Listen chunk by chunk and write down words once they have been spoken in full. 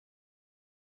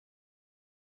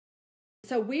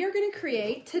so we are going to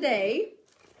create today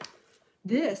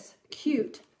this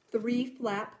cute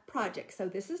 3-flap project. So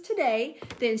this is today.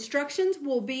 The instructions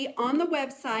will be on the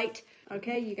website.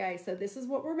 Okay, you guys, so this is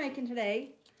what we're making today.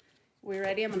 We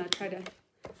ready? I'm going to try to,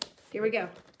 here we go.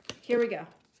 Here we go.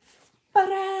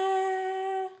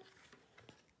 Ta-da!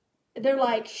 They're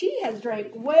like, she has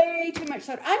drank way too much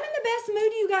soda. I'm in the best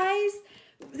mood, you guys.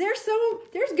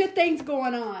 There's good things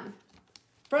going on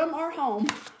from our home.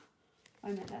 I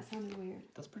meant that sounded weird.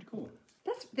 That's pretty cool.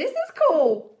 This is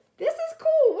cool. This is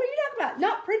cool. What are you talking about?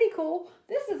 Not pretty cool.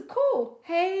 This is cool.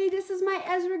 Hey, this is my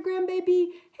Ezra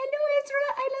grandbaby. Hello, Ezra.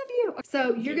 I love you.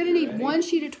 So you're going to need one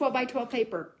sheet of 12 by 12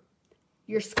 paper.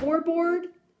 Your scoreboard.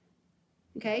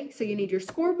 Okay, so you need your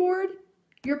scoreboard,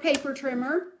 your paper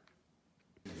trimmer.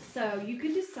 So you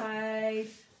can decide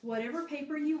whatever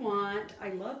paper you want.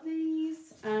 I love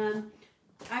these. I'm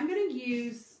going to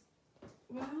use,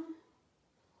 well,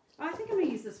 I think I'm going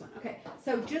to use this one. Okay,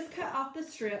 so just cut off the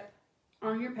strip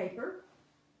on your paper.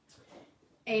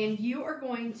 And you are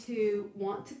going to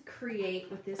want to create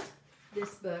with this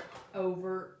book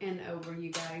over and over,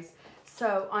 you guys.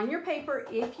 So on your paper,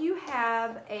 if you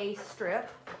have a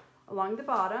strip along the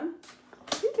bottom,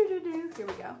 here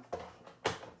we go.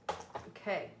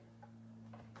 Okay.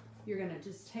 You're going to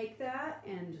just take that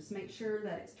and just make sure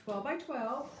that it's 12 by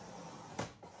 12.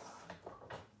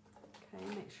 Okay,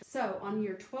 make sure. So on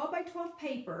your 12 by 12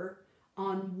 paper,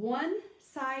 on one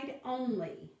side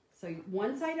only, so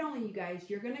one side only, you guys,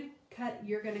 you're going to cut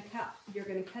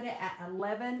it at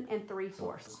 11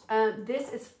 3/4.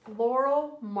 This is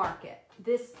Floral Market.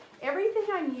 Everything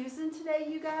I'm using today,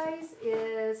 you guys,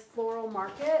 is Floral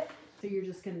Market. So you're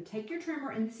just going to take your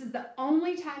trimmer, and this is the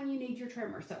only time you need your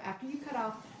trimmer. So after you cut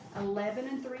off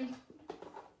 11 3, did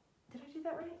I do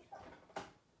that right?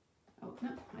 Oh, no,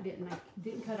 I didn't. I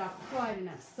didn't cut off quite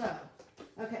enough. So,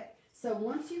 okay. So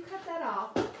once you cut that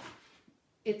off,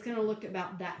 it's going to look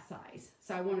about that size.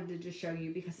 So I wanted to just show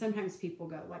you, because sometimes people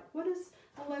go like, what is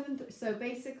 11? So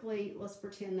basically, let's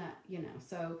pretend that, you know,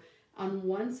 so on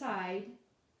one side,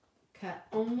 cut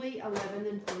only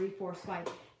 11 3/4 wide.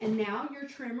 And now your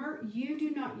trimmer, you do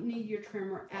not need your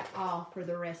trimmer at all for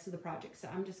the rest of the project. So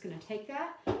I'm just going to take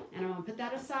that and I'm going to put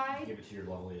that aside. Give it to your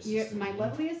lovely assistant. My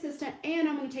lovely assistant. And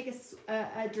I'm going to take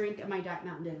a drink of my Diet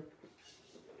Mountain Dew.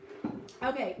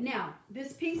 Okay, now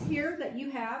this piece here that you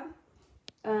have,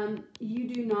 you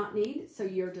do not need. So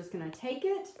you're just going to take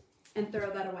it and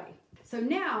throw that away. So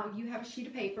now you have a sheet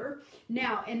of paper.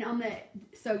 Now, and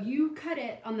so you cut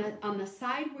it on the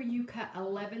side where you cut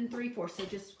 11 3/4. So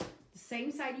just the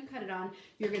same side you cut it on,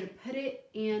 you're going to put it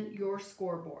in your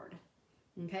scoreboard.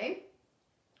 Okay?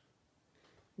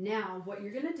 Now, what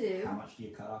you're going to do... How much do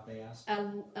you cut off, they asked?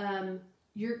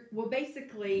 Well,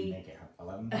 basically... You make it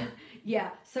 11?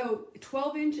 Yeah, so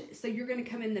 12 inches, so you're going to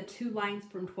come in the 2 lines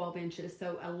from 12 inches,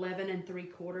 so 11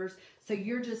 3/4. So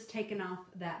you're just taking off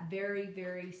that very,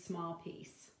 very small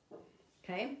piece.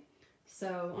 Okay?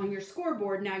 So on your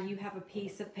scoreboard, now you have a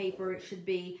piece of paper. It should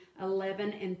be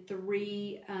 11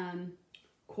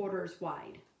 3/4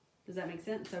 wide. Does that make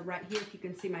sense? So right here, if you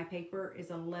can see, my paper is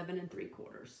 11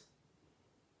 3/4.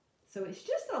 So it's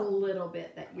just a little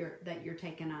bit that you're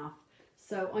taking off.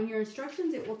 So on your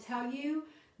instructions, it will tell you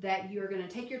that you're going to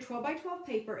take your 12 by 12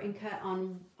 paper and cut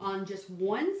on just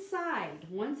one side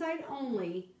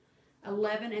only,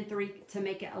 11 3 to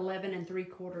make it 11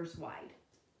 3/4 wide.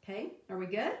 Okay, are we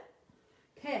good?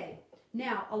 Okay,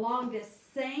 now along this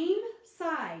same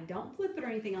side, don't flip it or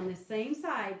anything, on this same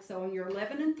side, so on your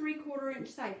 11 3/4 inch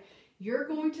side, you're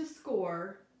going to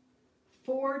score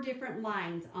 4 different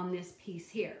lines on this piece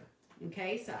here.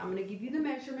 Okay, so I'm going to give you the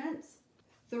measurements.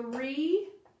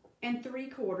 3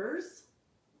 3/4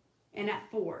 and at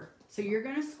 4. So you're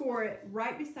going to score it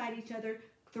right beside each other,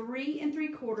 3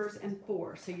 3/4 and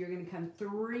 4. So you're going to come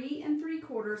 3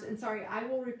 3/4. And sorry, I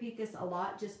will repeat this a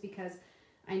lot just because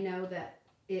I know that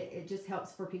it just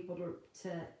helps for people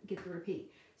to get the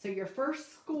repeat. So your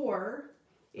first score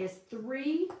is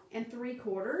 3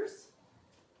 3/4.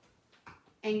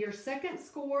 And your second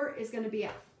score is going to be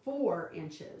at 4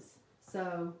 inches.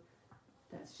 So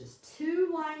that's just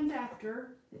 2 lines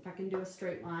after, if I can do a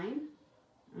straight line.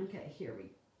 Okay, here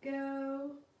we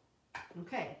go.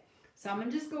 Okay, so I'm going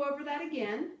to just go over that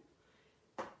again.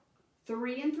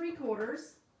 3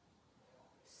 3/4,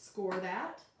 score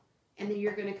that. And then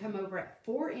you're going to come over at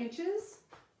 4 inches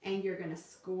and you're going to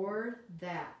score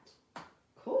that.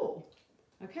 Cool.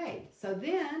 Okay, so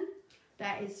then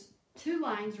that is 2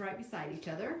 lines right beside each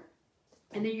other.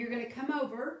 And then you're going to come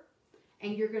over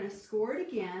and you're going to score it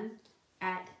again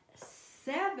at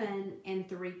 7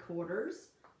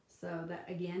 3/4. So that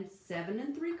again,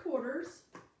 7 3/4.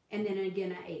 and then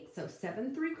again an 8. So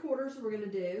 7 3/4 we're going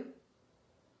to do,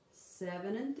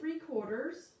 7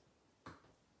 3/4,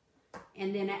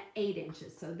 and then at 8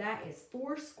 inches. So that is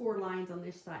 4 score lines on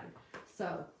this side.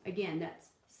 So again, that's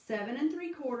 7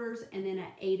 3/4, and then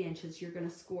at 8 inches you're going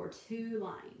to score 2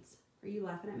 lines. Are you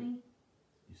laughing at me?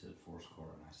 You said 4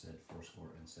 score, and I said 4 score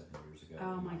and 7 years ago.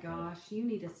 Oh my gosh, you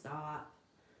need to stop.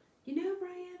 You know,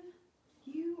 Brian,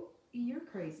 you're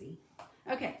crazy.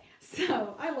 Okay,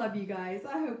 so I love you guys.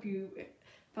 I hope you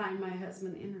find my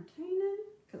husband entertaining,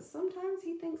 because sometimes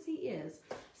he thinks he is.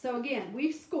 So again,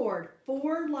 we've scored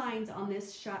 4 lines on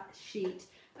this sheet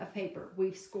of paper.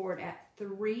 We've scored at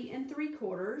 3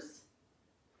 3/4.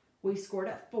 We scored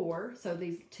at 4, so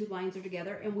these 2 lines are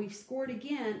together, and we've scored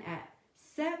again at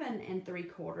 7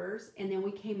 3/4, and then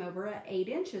we came over at 8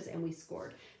 inches and we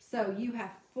scored. So you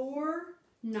have 4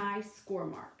 nice score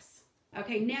marks.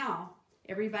 Okay, now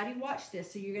everybody watch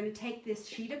this. So you're going to take this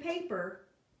sheet of paper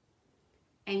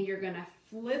and you're going to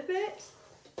flip it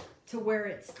to where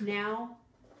it's now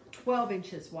 12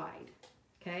 inches wide.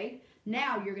 Okay,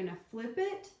 now you're going to flip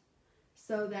it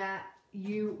so that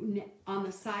you on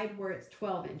the side where it's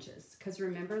 12 inches, because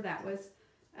remember that was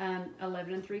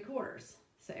 11 3/4.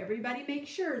 So everybody make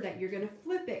sure that you're going to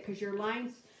flip it, because your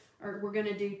lines are, we're going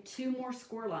to do 2 more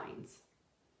score lines.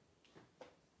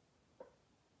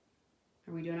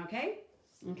 Are we doing okay?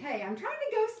 Okay, I'm trying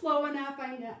to go slow enough.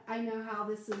 I know how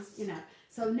this is, you know.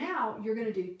 So now you're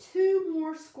going to do 2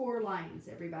 more score lines,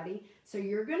 everybody. So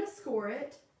you're going to score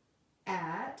it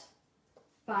at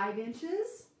 5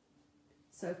 inches.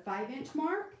 So 5-inch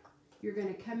mark, you're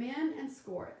going to come in and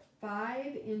score it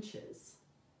 5 inches.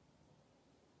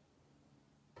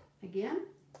 Again,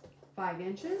 5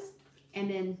 inches. And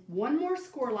then 1 more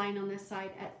score line on this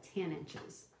side at 10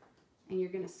 inches. And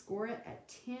you're going to score it at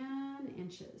 10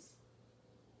 inches.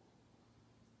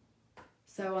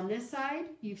 So on this side,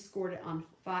 you've scored it on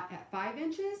at 5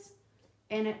 inches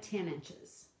and at 10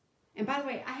 inches. And by the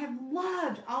way, I have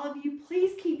loved all of you.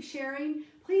 Please keep sharing.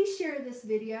 Please share this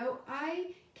video.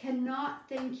 I cannot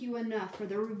thank you enough for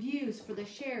the reviews, for the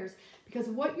shares, because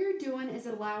what you're doing is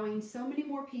allowing so many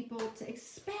more people to,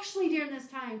 especially during this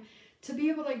time, to be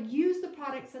able to use the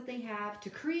products that they have, to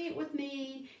create with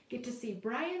me, get to see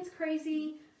Brian's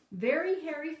crazy, very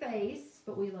hairy face,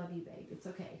 but we love you, babe. It's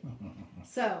okay.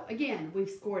 So again, we've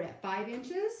scored at 5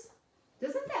 inches.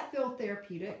 Doesn't that feel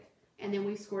therapeutic? And then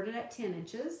we scored it at 10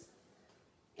 inches.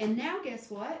 And now guess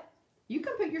what? You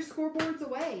can put your scoreboards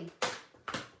away.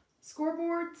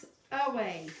 Scoreboards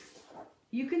away.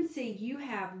 You can see you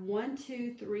have 1,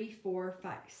 2, 3, 4,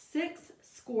 5, 6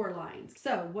 score lines.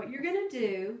 So what you're going to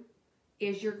do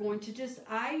is you're going to just,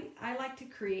 I like to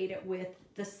create it with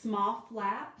the small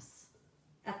flaps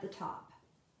at the top.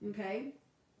 Okay?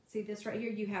 See this right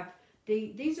here? You have,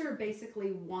 these are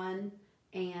basically 1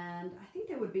 and I think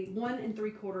they would be 1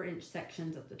 3/4 inch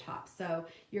sections at the top. So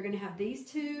you're going to have these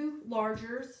 2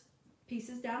 larger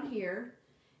pieces down here,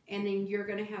 and then you're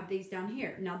going to have these down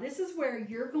here. Now this is where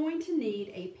you're going to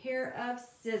need a pair of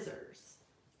scissors.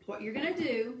 What you're going to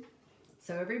do,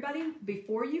 so everybody,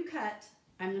 before you cut,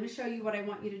 I'm going to show you what I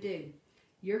want you to do.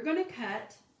 You're going to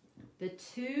cut the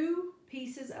 2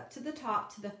 pieces up to the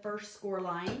top to the first score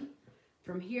line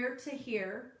from here to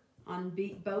here on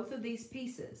both of these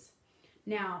pieces.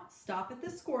 Now stop at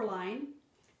the score line,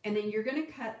 and then you're going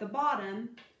to cut the bottom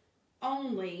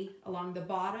only along the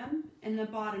bottom and the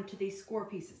bottom to these score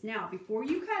pieces. Now before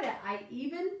you cut it, I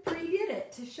even pre-did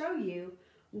it to show you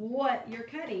what you're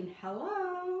cutting.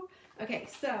 Hello. Okay,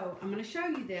 so I'm going to show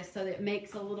you this so that it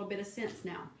makes a little bit of sense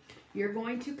now. You're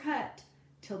going to cut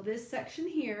till this section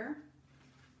here.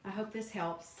 I hope this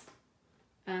helps.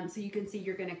 So you can see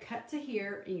you're going to cut to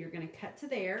here and you're going to cut to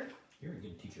there. You're a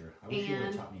good teacher. I wish you would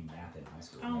have taught me math in high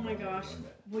school. Oh my gosh.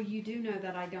 Well, you do know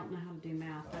that I don't know how to do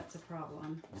math. That's a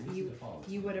problem.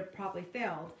 You would have probably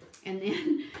failed. And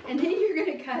then you're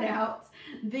going to cut out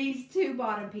these 2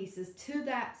 bottom pieces to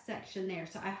that section there.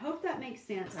 So I hope that makes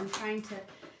sense. I'm trying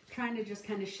to just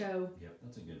kind of show. Yep,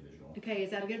 that's a good visual. Okay, is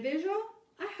that a good visual?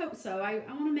 I hope so. I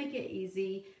want to make it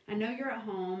easy. I know you're at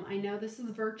home. I know this is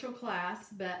a virtual class,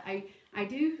 but I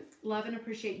do love and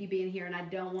appreciate you being here, and I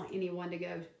don't want anyone to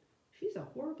go, she's a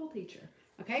horrible teacher.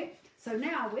 Okay, so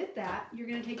now with that, you're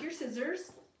going to take your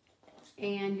scissors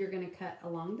and you're going to cut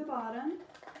along the bottom.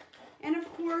 And of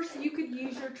course, you could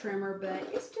use your trimmer, but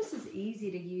it's just as easy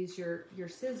to use your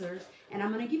scissors. And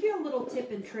I'm going to give you a little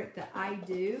tip and trick that I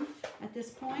do at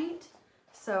this point.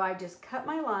 So I just cut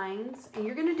my lines, and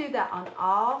you're going to do that on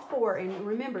all 4. And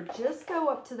remember, just go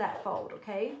up to that fold,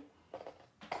 okay?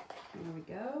 There we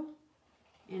go.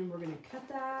 And we're going to cut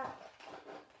that.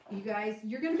 You guys,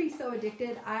 you're going to be so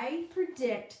addicted. I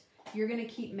predict you're going to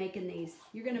keep making these.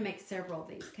 You're going to make several of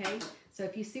these, okay? So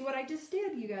if you see what I just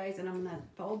did, you guys, and I'm going to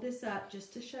fold this up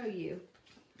just to show you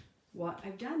what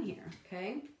I've done here,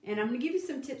 okay? And I'm going to give you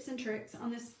some tips and tricks on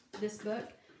this book.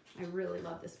 I really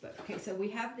love this book. Okay, so we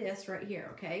have this right here,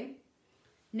 okay?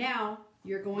 Now,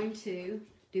 you're going to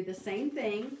do the same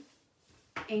thing,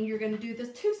 and you're going to do the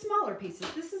two smaller pieces.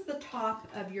 This is the top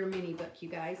of your mini book, you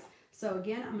guys. So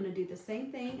again, I'm going to do the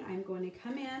same thing. I'm going to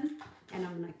come in, and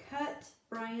I'm going to cut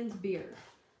Brian's beard.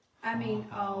 I mean,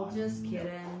 oh, just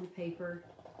kidding, paper.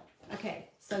 Okay,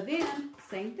 so then,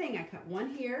 same thing. I cut one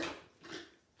here,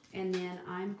 and then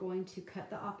I'm going to cut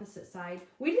the opposite side.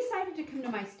 We decided to come to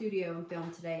my studio and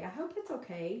film today. I hope it's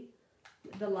okay,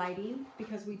 the lighting,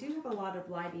 because we do have a lot of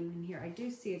lighting in here. I do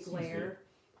see a glare.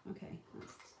 Okay,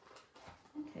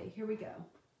 okay, here we go.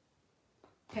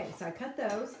 Okay, so I cut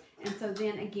those, and so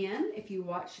then again, if you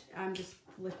watch, I'm just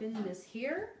flipping this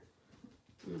here.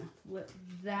 I'm going to flip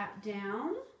that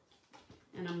down,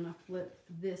 and I'm going to flip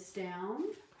this down.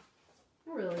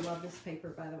 I really love this paper,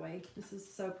 by the way. This is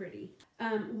so pretty.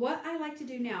 What I like to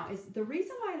do now is, the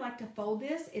reason why I like to fold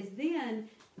this is then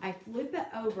I flip it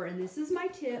over, and this is my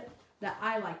tip that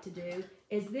I like to do,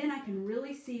 is then I can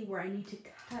really see where I need to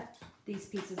cut these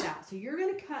pieces out. So you're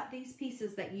going to cut these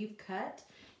pieces that you've cut.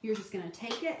 You're just going to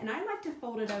take it, and I like to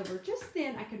fold it over. Just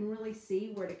then I can really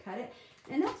see where to cut it.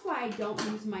 And that's why I don't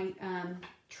use my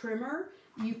trimmer.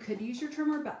 You could use your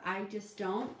trimmer, but I just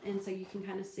don't. And so you can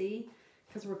kind of see,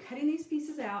 because we're cutting these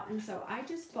pieces out. And so I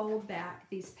just fold back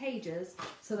these pages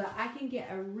so that I can get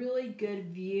a really good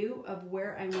view of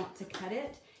where I want to cut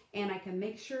it. And I can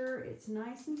make sure it's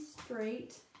nice and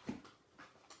straight.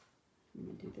 I'm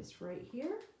going to do this right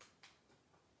here.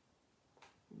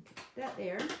 Put that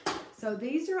there. So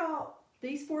these are all,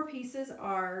 these four pieces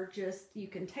are just, you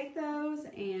can take those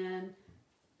and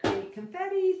create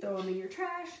confetti, throw them in your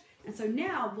trash. And so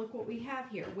now look what we have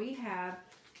here. We have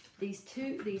these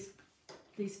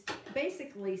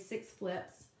basically 6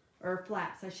 flips, or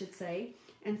flaps I should say.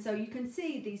 And so you can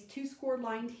see these 2 scored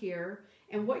lines here.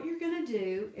 And what you're going to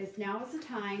do is, now is the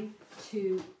time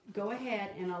to go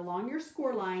ahead and along your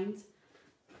score lines,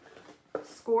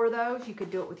 score those. You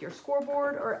could do it with your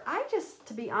scoreboard, or I just,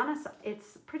 to be honest,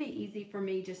 it's pretty easy for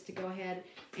me just to go ahead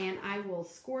and I will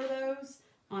score those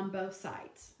on both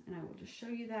sides. And I will just show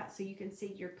you that so you can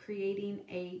see you're creating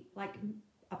like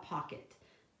a pocket,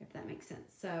 if that makes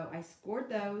sense. So I scored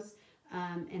those,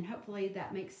 and hopefully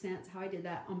that makes sense how I did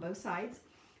that on both sides.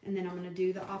 And then I'm going to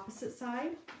do the opposite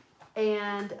side.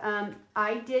 And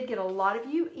I did get a lot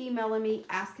of you emailing me,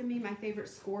 asking me my favorite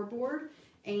scoreboard.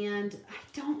 And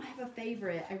I don't have a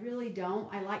favorite. I really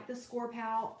don't. I like the Score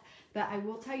Pal, but I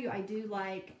will tell you, I do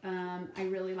like, I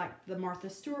really like the Martha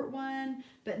Stewart one,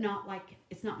 but not like,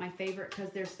 it's not my favorite because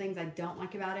there's things I don't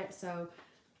like about it. So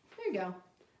there you go.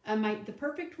 The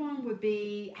perfect one would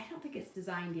be, I don't think it's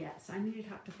designed yet, so I need to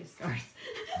talk to Fiskars.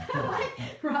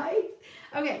 Right?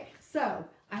 Okay, so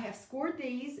I have scored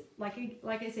these. Like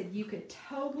I said, you could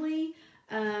totally,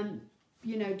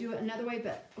 you know, do it another way,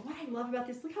 but what I love about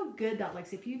this, look how good that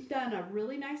looks. If you've done a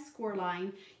really nice score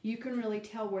line, you can really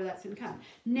tell where that's going to come.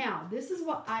 Now, this is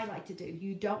what I like to do.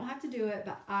 You don't have to do it,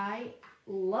 but I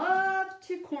love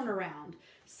to corner round.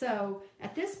 So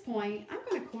at this point, I'm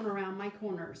going to corner round my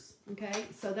corners, okay?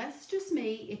 So that's just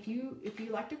me. If you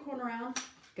like to corner round,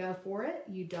 go for it.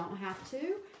 You don't have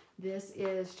to. This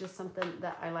is just something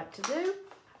that I like to do.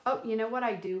 Oh, you know what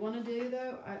I do want to do,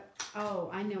 though?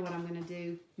 I know what I'm going to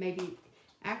do. Maybe...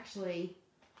 Actually,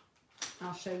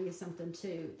 I'll show you something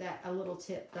too, a little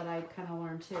tip that I kind of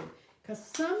learned too. Because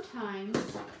sometimes,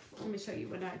 let me show you,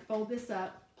 when I fold this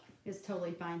up, it's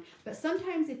totally fine. But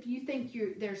sometimes if you think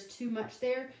there's too much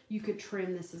there, you could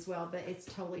trim this as well, but it's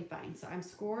totally fine. So I'm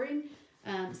scoring.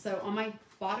 So on my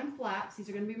bottom flaps, these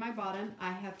are going to be my bottom,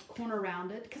 I have corner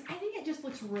rounded because I think it just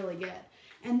looks really good.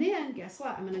 And then guess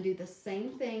what? I'm going to do the same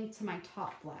thing to my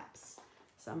top flaps.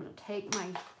 So I'm going to take my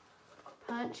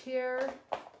punch here.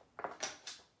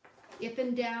 If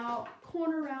in doubt,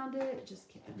 corner round it. Just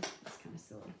kidding. It's kind of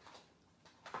silly.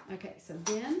 Okay, so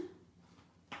then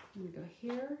I'm going to go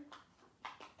here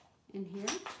and here.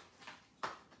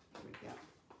 There we go.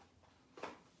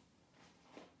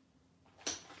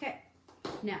 Okay,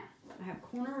 now I have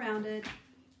corner rounded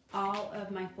all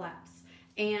of my flaps.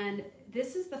 And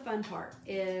this is the fun part,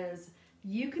 is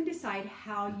you can decide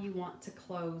how you want to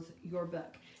close your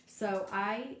book. So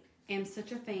I am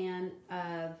such a fan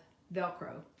of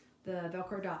Velcro, the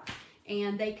Velcro dots,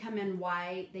 and they come in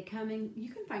white. They come in, you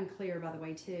can find clear, by the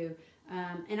way, too.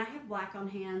 And I have black on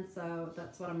hand, so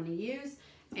that's what I'm going to use.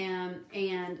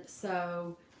 And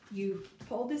so you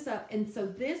fold this up, and so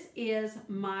this is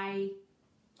my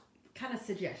kind of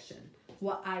suggestion,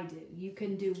 what I do. You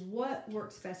can do what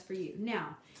works best for you.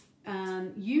 Now,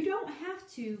 you don't have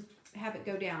to have it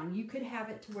go down. You could have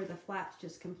it to where the flaps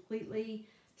just completely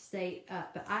stay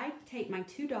up. But I take my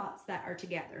 2 dots that are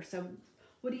together. So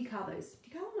what do you call those? Do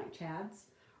you call them like chads?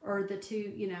 Or the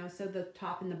two, you know, so the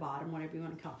top and the bottom, whatever you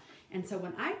want to call it. And so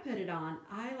when I put it on,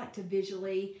 I like to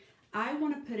visually, I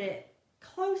want to put it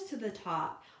close to the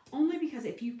top, only because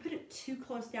if you put it too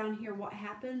close down here, what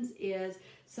happens is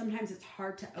sometimes it's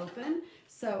hard to open.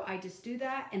 So I just do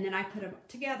that, and then I put them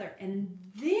together, and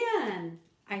then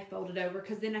I fold it over,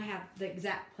 because then I have the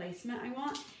exact placement I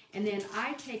want. And then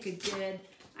I take it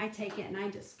and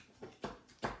I just,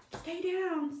 stay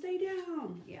down.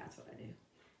 Yeah, that's what I do.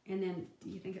 And then, do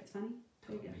you think it's funny?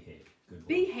 Behave. Good boy.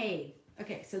 Behave.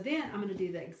 Okay, so then I'm going to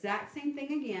do the exact same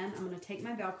thing again. I'm going to take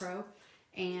my Velcro,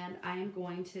 and I am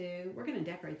going to, we're going to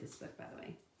decorate this book, by the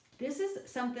way. This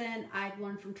is something I've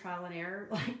learned from trial and error,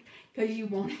 like, because you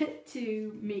want it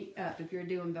to meet up if you're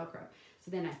doing Velcro.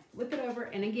 So then I flip it over,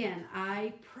 and again,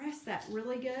 I press that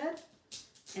really good,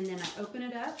 and then I open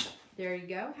it up. There you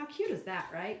go. How cute is that,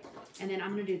 right? And then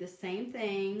I'm going to do the same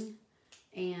thing.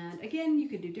 And again, you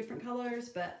could do different colors,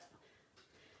 but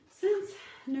since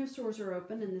no stores are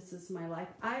open and this is my life,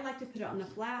 I like to put it on the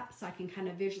flap so I can kind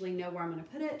of visually know where I'm going to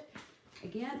put it.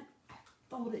 Again, I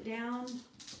fold it down,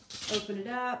 open it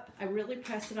up. I really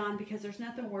press it on, because there's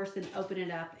nothing worse than opening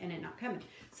it up and it not coming.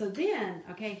 So then,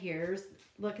 okay,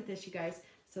 look at this, you guys.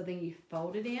 So then you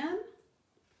fold it in,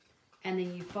 and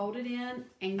then you fold it in,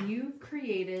 and you've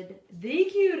created the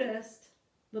cutest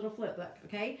little flip book,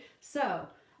 okay? So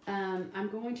I'm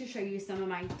going to show you some of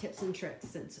my tips and tricks,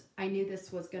 since I knew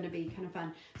this was going to be kind of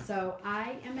fun. So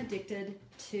I am addicted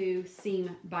to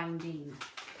seam binding,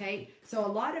 okay? So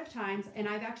a lot of times, and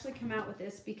I've actually come out with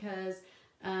this because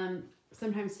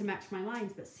sometimes to match my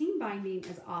lines, but seam binding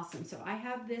is awesome. So I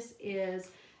have, this is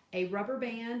a rubber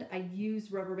band. I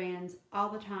use rubber bands all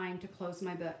the time to close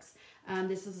my books.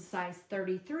 This is a size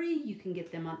 33. You can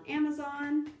get them on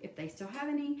Amazon if they still have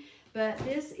any. But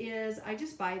this is, I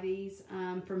just buy these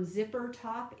from Zipper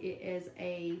Top. It is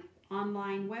a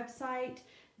online website,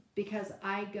 because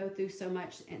I go through so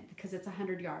much, and because it's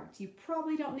 100 yards. You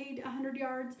probably don't need 100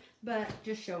 yards, but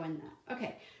just showing that.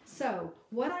 Okay, so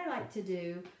what I like to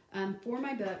do for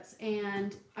my books,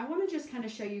 and I want to just kind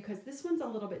of show you, because this one's a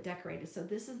little bit decorated. So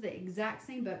this is the exact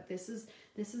same book. This is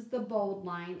the bold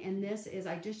line, and this is,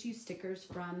 I just use stickers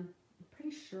from, I'm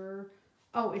pretty sure,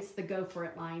 oh, it's the Go For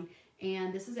It line.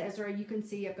 And this is Ezra. You can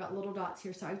see I've got little dots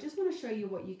here. So I just want to show you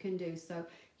what you can do. So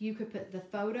you could put the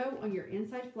photo on your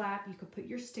inside flap. You could put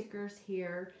your stickers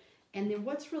here. And then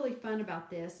what's really fun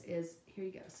about this is, here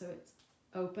you go. So it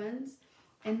opens.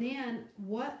 And then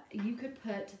what you could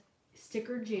put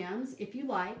sticker gems, if you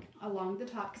like, along the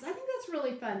top. Because I think that's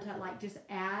really fun to like just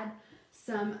add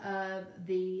some of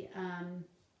the,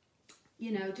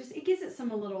 you know, just, it gives it some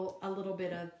a little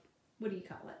bit of, what do you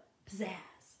call it? Pizzazz.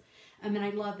 And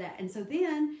I love that. And so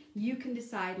then you can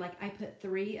decide, like I put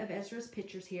 3 of Ezra's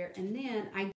pictures here, and then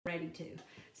I'm ready to.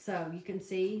 So you can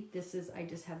see this is, I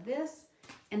just have this,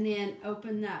 and then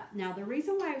open up. Now the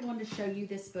reason why I wanted to show you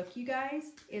this book, you guys,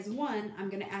 is one,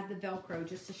 I'm going to add the Velcro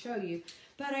just to show you.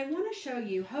 But I want to show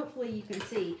you, hopefully you can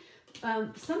see,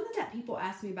 something that people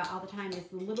ask me about all the time is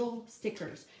the little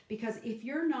stickers. Because if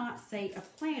you're not, say, a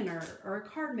planner or a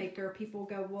card maker, people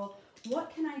go, well,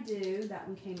 what can I do? That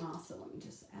one came off, so let me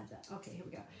just add that. Okay, here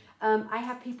we go. I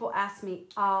have people ask me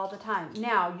all the time.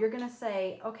 Now, you're going to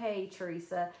say, okay,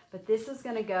 Teresa, but this is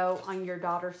going to go on your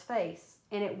daughter's face,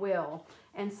 and it will.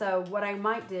 And so what I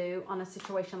might do on a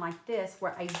situation like this,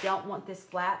 where I don't want this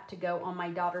flap to go on my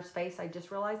daughter's face, I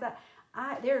just realized that,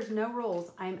 there's no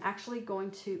rules. I'm actually going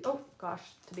to, oh gosh,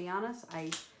 to be honest, I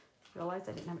realized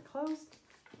I didn't have it closed.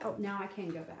 Oh, now I can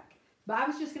go back. But I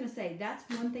was just going to say, that's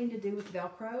one thing to do with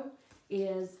Velcro,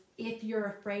 is if you're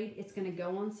afraid it's going to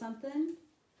go on something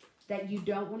that you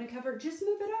don't want to cover, just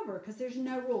move it over, because there's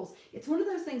no rules. It's one of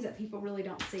those things that people really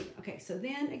don't see. Okay, so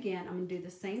then again, I'm going to do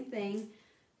the same thing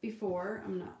before.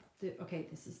 Okay,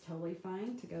 this is totally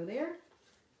fine to go there.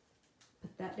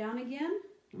 Put that down again.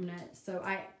 So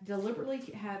I deliberately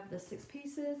have the 6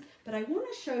 pieces, but I want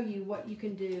to show you what you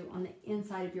can do on the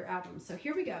inside of your album. So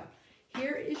here we go.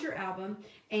 Here is your album.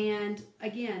 And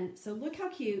again, so look how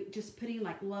cute, just putting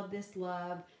like love this,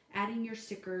 love, adding your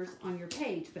stickers on your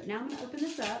page. But now I'm going to open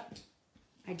this up.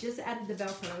 I just added the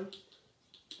Velcro.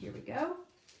 Here we go.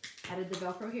 Added the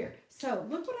Velcro here. So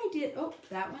look what I did. Oh,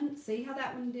 that one. See how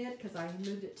that one did? Because I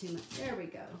moved it too much. There we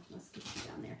go. Let's get you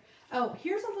down there. Oh,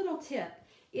 here's a little tip.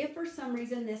 If for some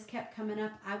reason this kept coming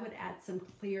up, I would add some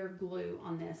clear glue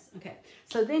on this. Okay,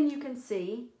 so then you can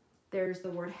see There's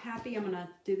the word happy. I'm going to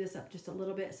do this up just a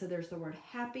little bit. So there's the word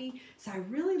happy. So I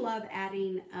really love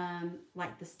adding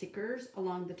like the stickers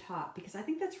along the top because I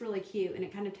think that's really cute and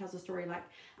it kind of tells a story. Like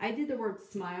I did the word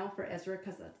smile for Ezra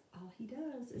because that's all he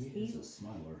does. He's a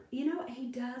smiler. You know, he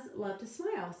does love to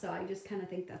smile. So I just kind of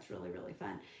think that's really, really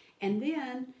fun. And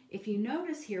then if you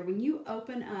notice here, when you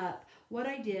open up, what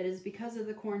I did is because of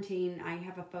the quarantine, I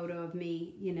have a photo of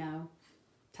me, you know,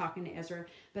 talking to Ezra.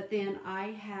 But then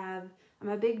I'm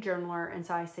a big journaler, and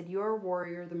so I said, "You're a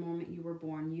warrior. The moment you were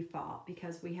born, you fought,"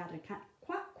 because we had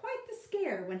quite the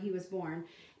scare when he was born,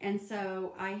 and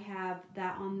so I have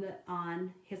that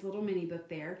on his little mini book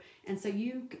there, and so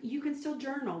you can still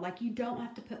journal. Like you don't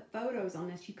have to put photos on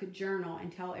this. You could journal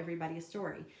and tell everybody a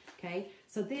story. Okay,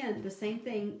 so then the same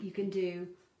thing you can do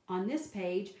on this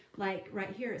page, like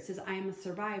right here, it says, "I am a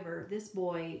survivor." This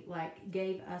boy like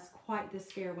gave us quite the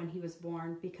scare when he was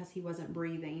born because he wasn't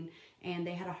breathing and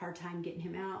they had a hard time getting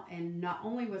him out. And not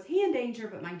only was he in danger,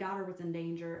 but my daughter was in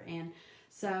danger. And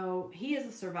so he is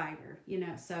a survivor, you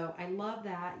know, so I love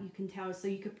that. You can tell, so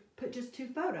you could put just 2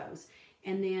 photos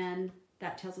and then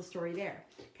that tells a story there.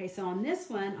 Okay, so on this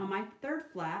one, on my 3rd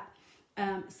flap,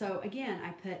 so again,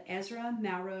 I put Ezra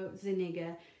Mauro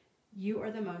Zuniga, "You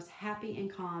are the most happy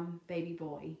and calm baby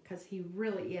boy," because he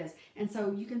really is. And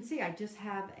so you can see I just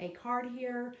have a card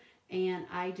here, and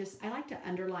I like to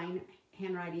underline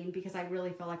handwriting because I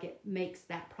really feel like it makes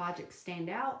that project stand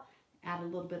out. Add a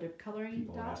little bit of coloring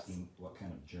People dots. are asking what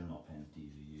kind of journal pen do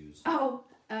you use? Oh,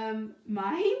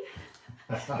 mine?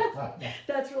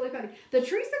 That's really funny. The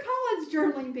Teresa Collins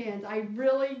journaling pens, I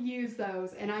really use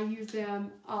those, and I use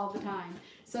them all the time.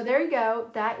 So there you go.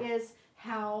 That is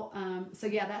how, so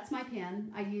yeah, that's my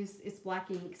pen. I use, it's black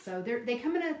ink. So they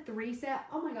come in a 3 set.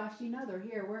 Oh my gosh, you know they're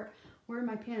here. Where are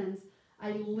my pens?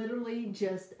 I literally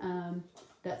just,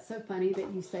 that's so funny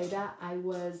that you say that. I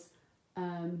was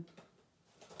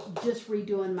just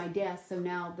redoing my desk, so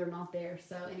now they're not there.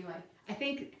 So anyway, I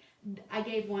think I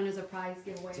gave one as a prize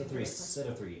giveaway. It's a set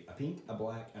of 3, a pink, a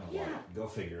black, and a Yeah. white. Go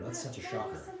figure. That's such a That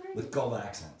shocker. is so great. With gold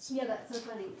accents. Yeah, that's so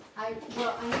funny. I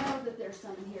know that there's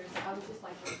some in here, so I was just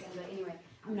like looking, but anyway,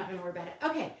 I'm not gonna worry about it.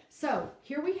 Okay, so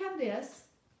here we have this,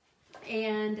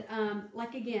 and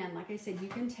like I said, you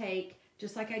can take,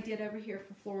 just like I did over here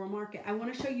for Floral Market. I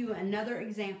want to show you another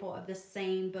example of the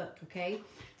same book, okay?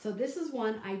 So this is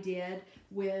one I did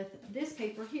with this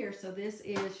paper here. So this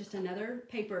is just another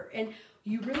paper, and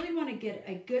you really want to get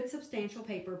a good substantial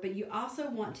paper, but you also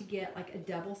want to get like a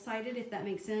double-sided, if that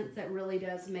makes sense. That really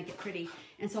does make it pretty.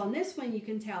 And so on this one, you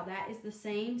can tell that is the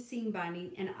same seam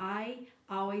binding, and I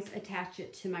always attach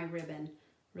it to my ribbon.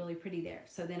 Really pretty there.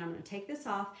 So then I'm going to take this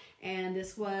off, and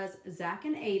this was Zach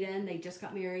and Aiden. They just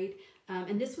got married,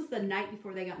 and this was the night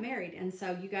before they got married. And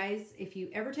so you guys, if you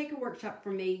ever take a workshop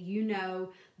from me, you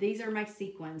know these are my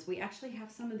sequins. We actually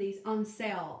have some of these on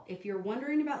sale. If you're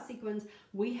wondering about sequins,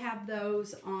 we have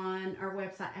those on our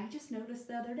website. I just noticed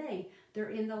the other day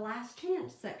they're in the last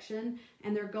chance section,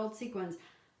 and they're gold sequins.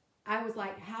 I was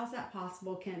like, how's that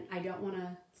possible? I don't want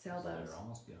to sell those. They're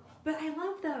almost gone. But I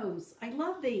love those. I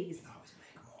love these. You can always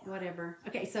make more. Whatever.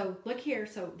 Okay, so look here.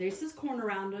 So this is corner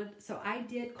rounded. So I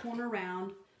did corner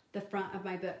round the front of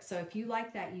my book. So if you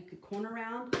like that, you could corner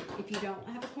round. If you don't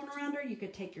have a corner rounder, you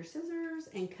could take your scissors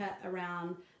and cut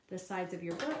around the sides of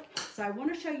your book. So I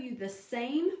want to show you the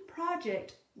same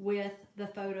project with the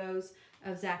photos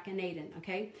of Zach and Aiden.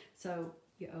 Okay, so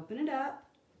you open it up.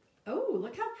 Oh,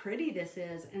 look how pretty this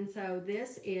is. And so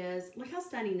this is, look how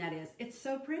stunning that is. It's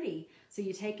so pretty. So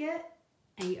you take it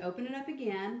and you open it up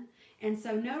again. And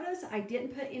so notice I didn't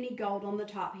put any gold on the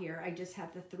top here. I just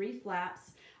have the 3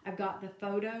 flaps. I've got the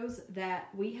photos that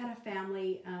we had a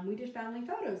family, we did family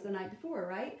photos the night before,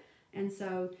 right? And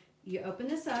so you open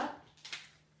this up,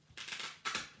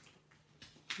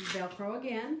 Velcro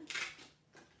again,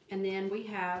 and then we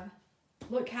have,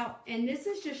 look how, and this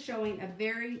is just showing a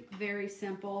very, very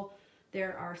simple,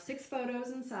 there are 6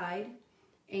 photos inside,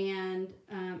 and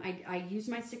I use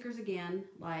my stickers again,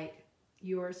 like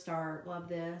You're a Star, love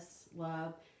this,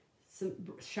 love, some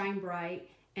Shine Bright,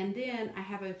 and then I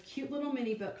have a cute little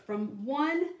mini book from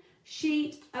 1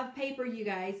 sheet of paper, you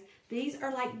guys. These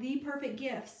are like the perfect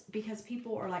gifts because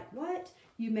people are like, what?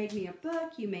 You made me a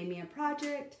book, you made me a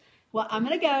project. Well, I'm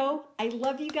gonna go. I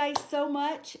love you guys so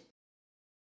much.